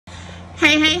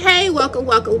Hey, welcome.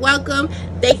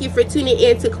 Thank you for tuning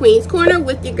in to Queen's Corner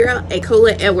with your girl,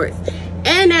 Acola Edwards.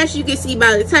 And as you can see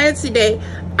by the title today,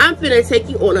 I'm finna take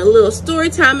you on a little story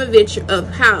time adventure of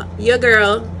how your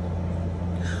girl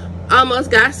almost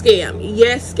got scammed.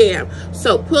 Yes, scam.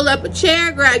 So pull up a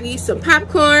chair, grab you some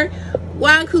popcorn,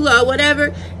 wine cooler or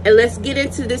whatever, and let's get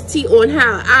into this tea on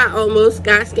how I almost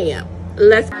got scammed.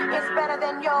 Let's go. It's better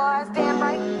than yours, damn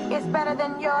right. It's better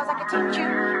than yours, I can teach you,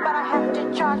 but I have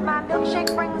to charge. My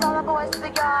milkshake brings all the boys to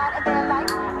the yard, and they're like,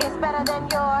 it's better than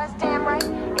yours, damn right.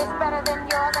 It's better than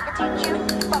yours, I can teach you,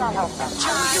 but I have to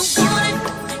charge. You want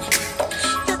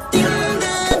the thing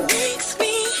that makes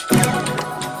me.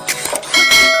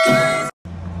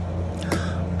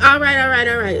 All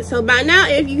right. So by now,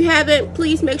 if you haven't,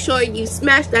 please make sure you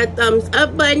smash that thumbs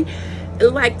up button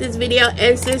and like this video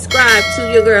and subscribe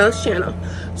to your girl's channel.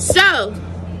 So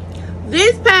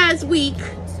this past week,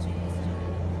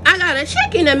 I got a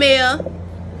check in the mail,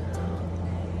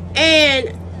 and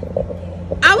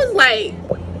I was like,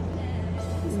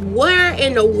 where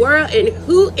in the world and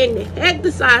who in the heck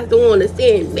decides to want to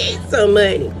send me some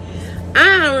money?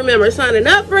 I don't remember signing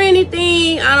up for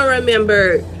anything. I don't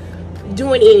remember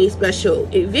doing any special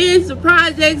events or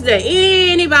projects that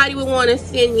anybody would want to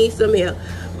send me some mail.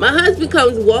 My husband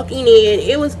comes walking in.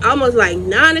 It was almost like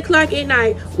 9 o'clock at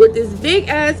night with this big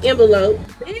ass envelope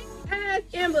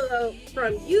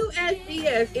from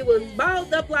USPS. It was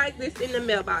balled up like this in the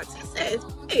mailbox. He says,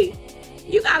 "Hey,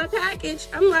 you got a package?"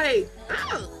 I'm like,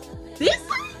 "Oh, this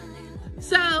one?"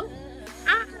 So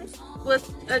I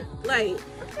was like,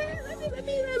 okay, let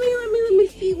me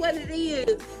see what it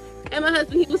is. And my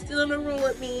husband, he was still in the room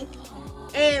with me,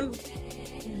 and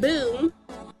boom,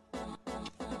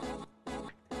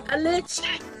 a little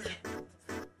check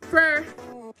for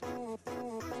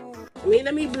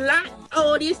let me block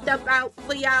all this stuff out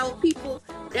for y'all people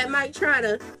that might try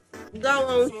to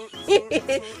go on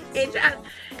and try to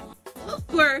look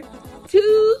for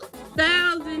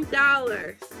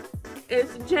 $2,000 and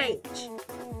some change.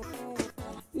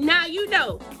 Now you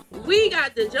know we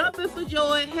got to jumping for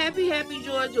joy, happy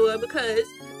joy, because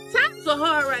times are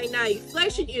hard right now.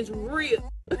 Inflation is real.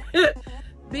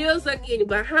 Bills are getting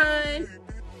behind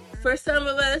for some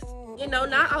of us, you know,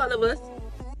 not all of us.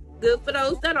 Good for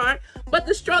those that aren't, but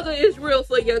the struggle is real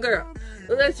for your girl.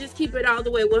 Let's just keep it all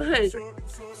the way 100.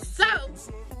 So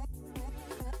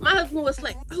my husband was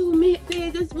like, "Oh man,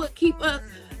 this would get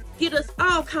us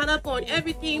all caught up on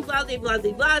everything, blase.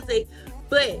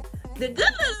 But the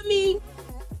good little me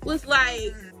was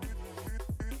like,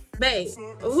 babe,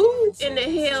 who in the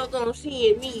hell gonna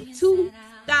send me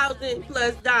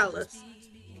 $2,000+?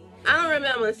 I don't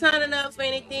remember signing up for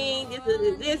anything,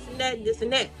 this and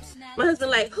that. My husband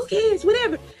like, who cares,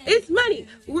 whatever, it's money.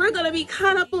 We're gonna be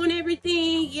caught up on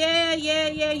everything. Yeah,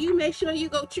 you make sure you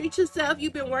go treat yourself.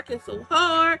 You've been working so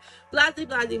hard, blase. And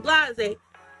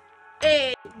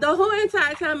the whole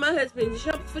entire time my husband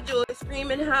jumped for joy,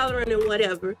 screaming, hollering, and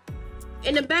whatever.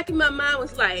 In the back of my mind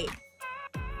was like,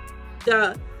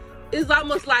 it's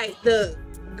almost like the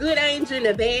good angel and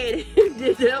the bad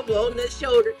the devil on the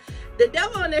shoulder. The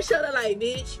devil on their shoulder like,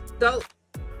 bitch, go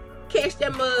catch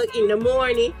that mug in the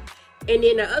morning. And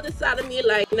then the other side of me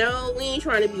like, no, we ain't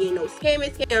trying to be in no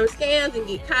scams and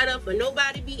get caught up for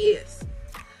nobody BS.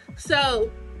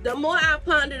 So the more I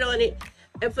pondered on it,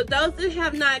 and for those that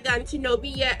have not gotten to know me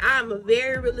yet, I'm a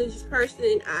very religious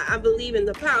person. I believe in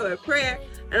the power of prayer.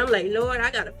 And I'm like, Lord, I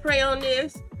got to pray on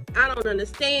this. I don't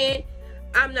understand.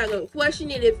 I'm not going to question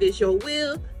it if it's your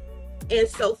will and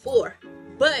so forth.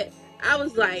 But I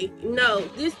was like, no,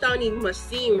 this don't even much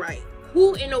seem right.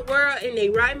 Who in the world in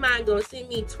their right mind gonna send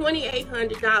me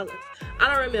 $2,800? I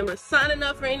don't remember signing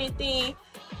up for anything,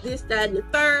 this, that, and the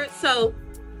third. So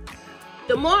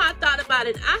the more I thought about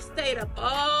it, I stayed up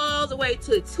all the way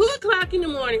to 2 o'clock in the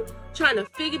morning trying to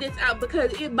figure this out,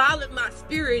 because it bothered my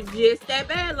spirit just that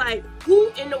bad. Like, who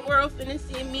in the world finna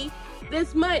send me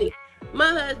this money?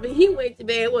 My husband, he went to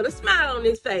bed with a smile on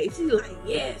his face. He's like,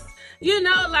 yes. You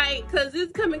know, like, because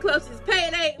it's coming close, it's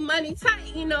payday, money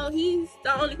tight. You know, he's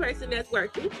the only person that's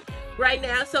working right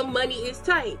now, so money is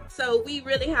tight. So we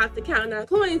really have to count our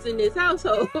coins in this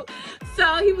household.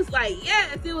 So he was like,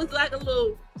 yes, it was like a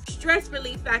little stress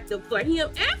relief factor for him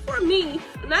and for me.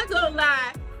 I'm not gonna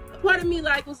lie, part of me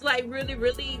like was like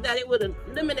really that it would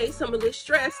eliminate some of the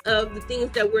stress of the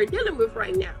things that we're dealing with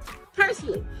right now,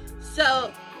 personally.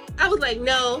 So I was like,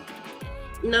 no.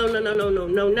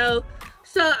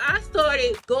 So I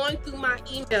started going through my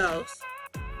emails,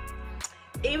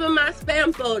 even my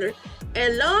spam folder,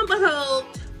 and lo and behold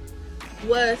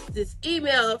was this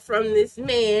email from this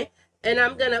man, and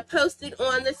I'm gonna post it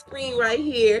on the screen right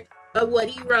here of what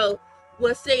he wrote.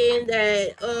 was saying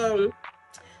that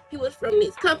he was from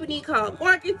this company called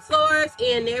Market Source,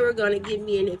 and they were going to give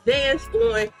me an advance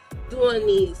on doing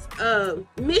these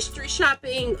mystery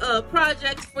shopping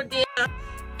projects for them,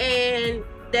 and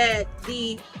that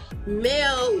the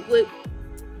mail would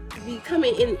be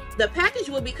coming in, the package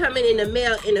will be coming in the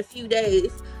mail in a few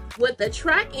days with the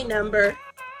tracking number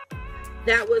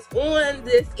that was on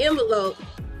this envelope,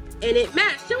 and it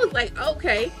matched. It was like,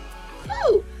 okay,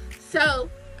 cool. So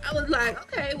I was like,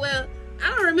 okay, well, I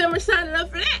don't remember signing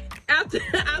up for that after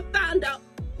I found out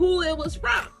who it was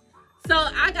from. So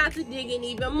I got to digging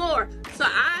even more. So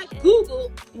I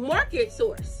Googled Market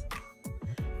Source.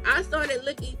 I started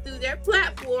looking through their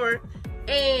platform,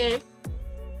 and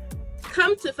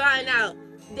come to find out,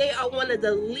 they are one of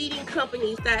the leading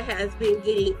companies that has been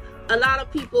getting a lot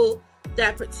of people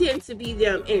that pretend to be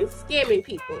them and scamming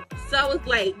people. So it's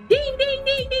like, ding, ding,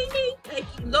 ding, ding, ding. Thank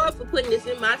you, Lord, for putting this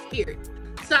in my spirit.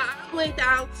 So I went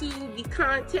down to the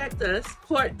contact us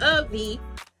part of the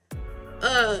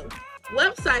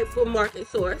website for Market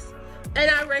Source,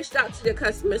 and I reached out to the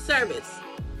customer service,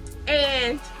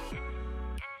 and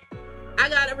I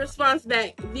got a response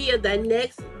back via the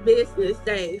next business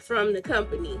day from the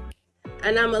company.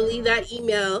 And I'm gonna leave that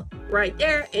email right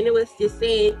there, and it was just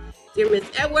saying, "Dear Ms.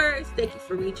 Edwards, thank you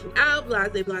for reaching out,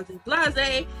 blase, blase,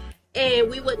 blase, and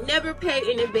we would never pay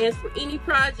in advance for any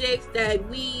projects that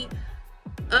we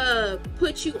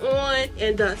put you on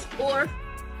and thus forth.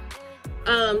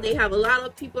 They have a lot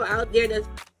of people out there that's,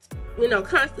 you know,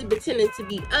 constantly pretending to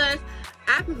be us.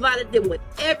 I provided them with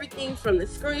everything from the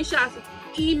screenshots of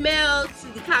the email to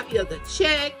the copy of the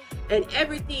check and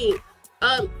everything.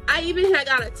 I even had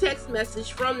got a text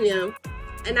message from them,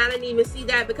 and I didn't even see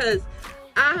that because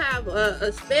I have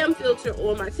a spam filter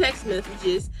on my text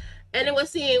messages, and it was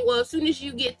saying, well, as soon as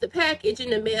you get the package in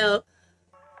the mail,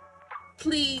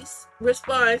 please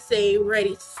respond saying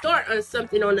ready to start on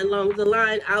something along the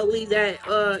line. I'll leave that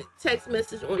text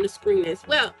message on the screen as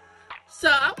well. So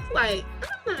I was like,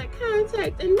 I'm not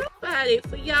contacting nobody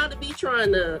for y'all to be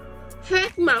trying to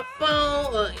hack my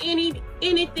phone or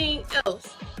anything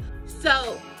else.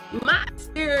 So my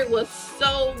spirit was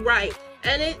so right,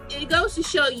 and it goes to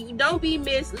show you, don't be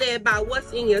misled by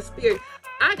what's in your spirit.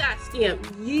 I got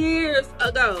scammed years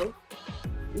ago,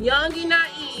 young and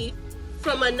naive,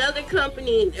 from another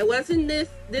company. It wasn't this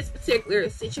particular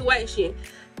situation,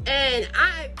 and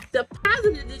I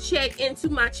deposited the check into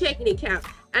my checking account,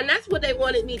 and that's what they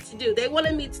wanted me to do. They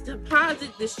wanted me to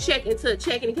deposit this check into a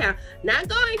checking account, not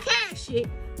go and cash it,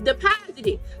 deposit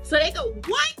it, so they could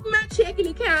wipe my checking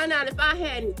account out if I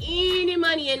had any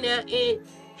money in there and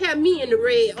have me in the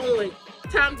red on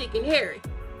Tom, Dick, and Harry.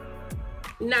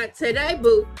 Not today,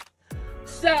 boo.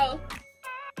 So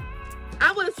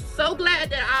I was so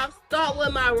glad that I thought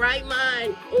with my right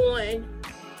mind on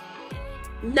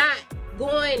not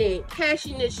going and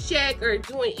cashing this check or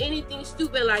doing anything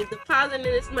stupid like depositing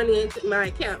this money into my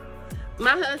account.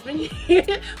 My husband,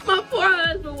 my poor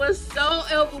husband, was so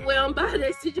overwhelmed by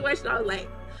this situation. I was like,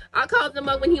 I called him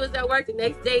up when he was at work the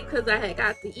next day because I had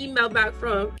got the email back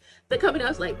from the company. I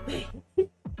was like, babe,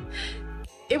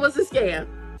 it was a scam.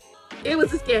 It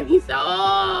was a scam. He said,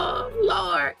 oh,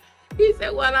 Lord. He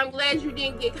said, well, I'm glad you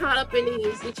didn't get caught up in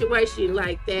any situation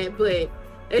like that, but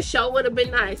it sure would have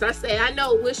been nice. I say, I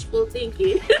know, wishful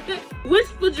thinking,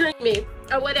 wishful dreaming,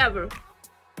 or whatever.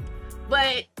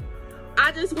 But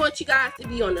I just want you guys to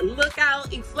be on the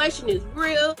lookout. Inflation is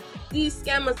real. These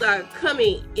scammers are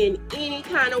coming in any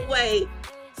kind of way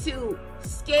to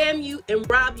scam you and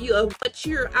rob you of what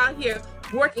you're out here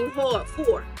working hard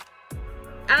for.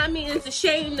 I mean, it's a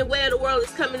shame the way the world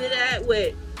is coming to that,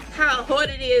 with how hard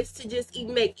it is to just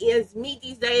even make ends meet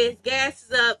these days. Gas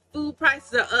is up, food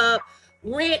prices are up,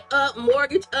 rent up,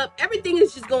 mortgage up. Everything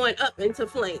is just going up into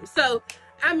flames. So,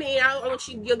 I mean, I want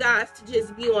you guys to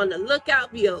just be on the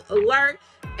lookout, be alert,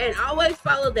 and always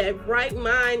follow that right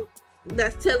mind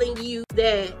that's telling you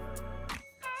that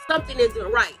something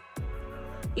isn't right.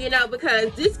 You know,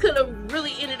 because this could have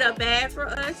really ended up bad for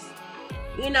us.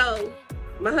 You know,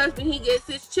 my husband, he gets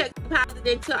his check deposited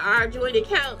into our joint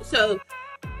account. So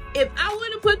if I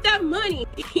would have put that money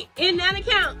in that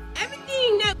account,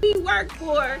 everything that we work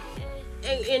for,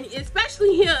 and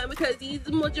especially him, because he's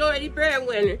the majority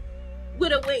breadwinner,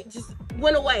 would have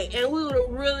went away, and we would have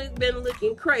really been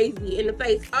looking crazy in the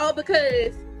face, all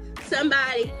because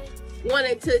somebody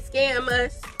wanted to scam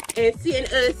us and send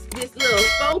us this little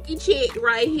funky check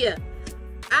right here.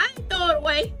 I didn't throw it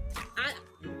away.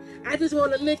 I just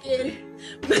want to look at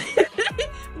it.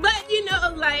 But you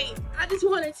know, like, I just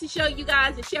wanted to show you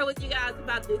guys and share with you guys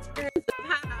about the experience of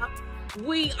how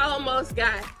we almost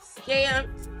got scammed.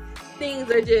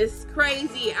 things are just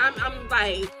crazy. I'm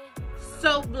like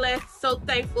so blessed, so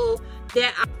thankful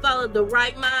that I followed the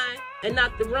right mind and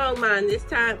not the wrong mind this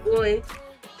time on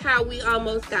how we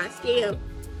almost got scammed.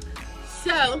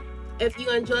 So if you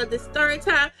enjoyed this story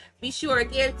time, be sure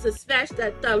again to smash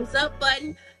that thumbs up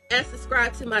button and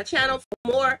subscribe to my channel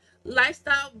for more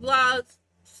lifestyle vlogs,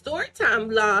 story time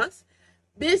vlogs,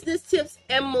 business tips,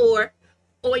 and more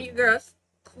on your girl's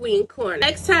Queen Corner.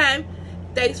 Next time,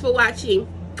 thanks for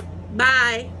watching.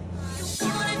 Bye.